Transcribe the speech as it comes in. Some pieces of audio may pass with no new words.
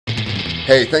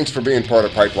Hey, thanks for being part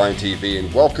of Pipeline TV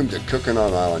and welcome to Cookin'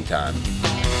 on Island Time.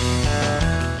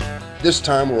 This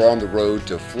time we're on the road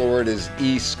to Florida's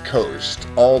East Coast,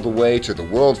 all the way to the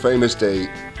world-famous the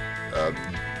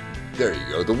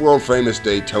world-famous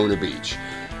Daytona Beach.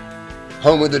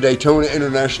 Home of the Daytona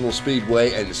International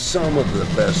Speedway and some of the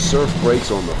best surf breaks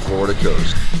on the Florida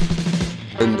coast.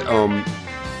 And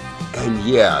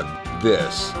yeah,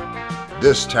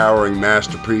 this towering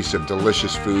masterpiece of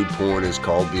delicious food porn is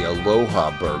called the Aloha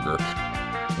Burger.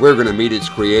 We're gonna meet its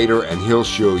creator and he'll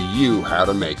show you how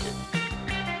to make it.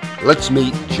 Let's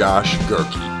meet Josh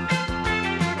Goerke.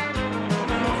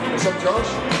 What's up, Josh?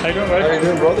 How you doing, buddy? How you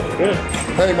doing, brother? Good.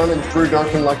 Hey, my name is Drew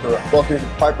Duncan. I'd like to welcome you to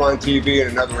Pipeline TV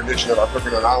and another edition of our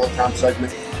Cookin' on Island Time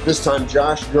segment. This time,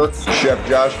 Josh Goerke, Chef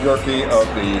Josh Goerke of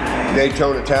the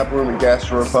Daytona Taproom and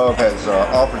Gastro pub has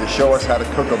offered to show us how to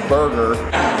cook a burger,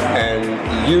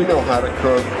 and you know how to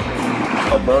cook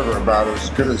a burger about as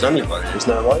good as anybody, isn't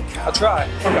that right? I try.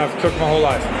 I've cooked my whole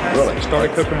life. Really?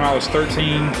 Started cooking when I was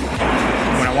 13.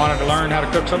 When I wanted to learn how to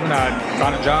cook something, I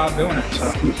found a job doing it.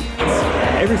 So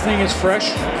everything is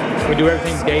fresh. We do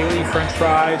everything daily: French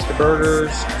fries, the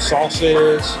burgers,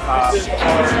 sauces.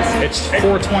 It's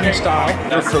 420 style.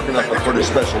 You're cooking up a pretty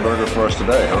special burger for us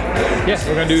today, huh? Yes,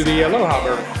 we're going to do the Aloha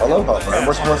Burger. Aloha Burger.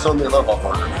 What's on the Aloha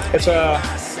Burger? It's a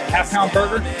half-pound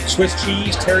burger, Swiss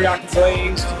cheese, teriyaki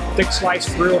glazed, thick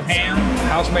sliced grilled ham,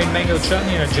 house-made mango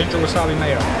chutney, and a ginger wasabi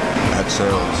mayo. That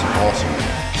sounds awesome.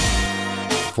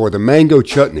 For the mango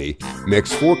chutney,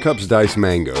 mix 4 cups diced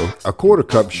mango, a 1/4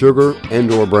 cup sugar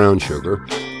and or brown sugar,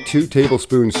 2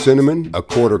 tablespoons cinnamon, a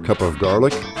 1/4 cup of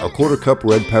garlic, a 1/4 cup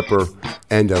red pepper,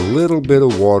 and a little bit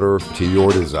of water to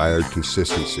your desired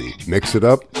consistency. Mix it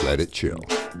up, let it chill.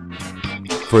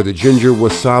 For the ginger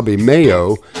wasabi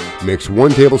mayo, mix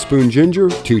 1 tablespoon ginger,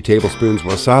 2 tablespoons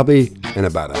wasabi, and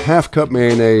about a 1/2 cup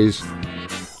mayonnaise.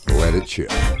 Let it chill.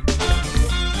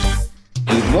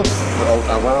 You look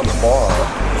around the bar,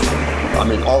 I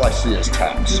mean, all I see is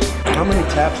taps. How many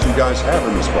taps do you guys have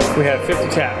in this bar? We have 50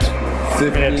 taps.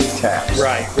 50 taps.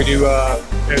 Right. We do,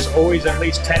 there's always at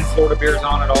least 10 Florida beers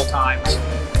on at all times,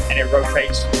 and it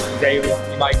rotates daily.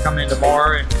 You might come in the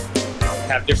bar and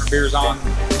have different beers on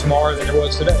tomorrow than there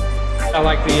was today. I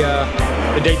like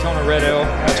the Daytona Red Ale.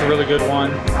 That's a really good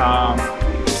one.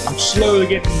 I'm slowly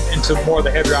getting into more of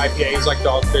the heavier IPAs like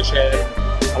Dogfish Head.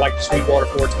 I like the Sweetwater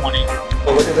 420.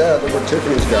 Oh, look at that. Look what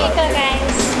Tiffany's got. Here you go, guys.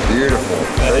 Beautiful.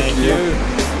 Thank you.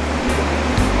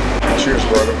 Cheers,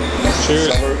 brother.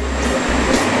 Cheers. Salute.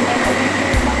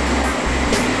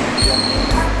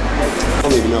 I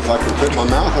don't even know if I can put my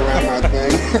mouth around that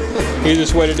thing.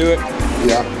 Easiest way to do it?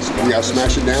 Yeah. You gotta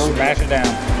smash it down? Smash it down.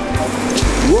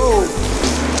 Whoa!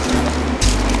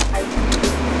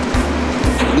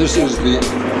 This is the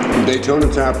Daytona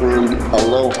Taproom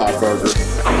Aloha Burger.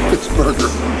 This burger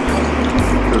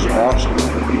is awesome.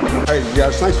 Hey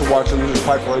guys, thanks for watching. This is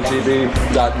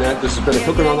pipelinetv.net. This has been a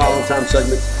Cookin' on Island Time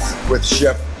segment with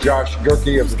Chef Josh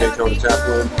Goerke of the Daytona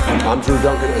Taproom. I'm Drew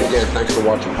Duncan, and again, thanks for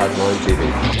watching Pipeline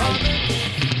TV.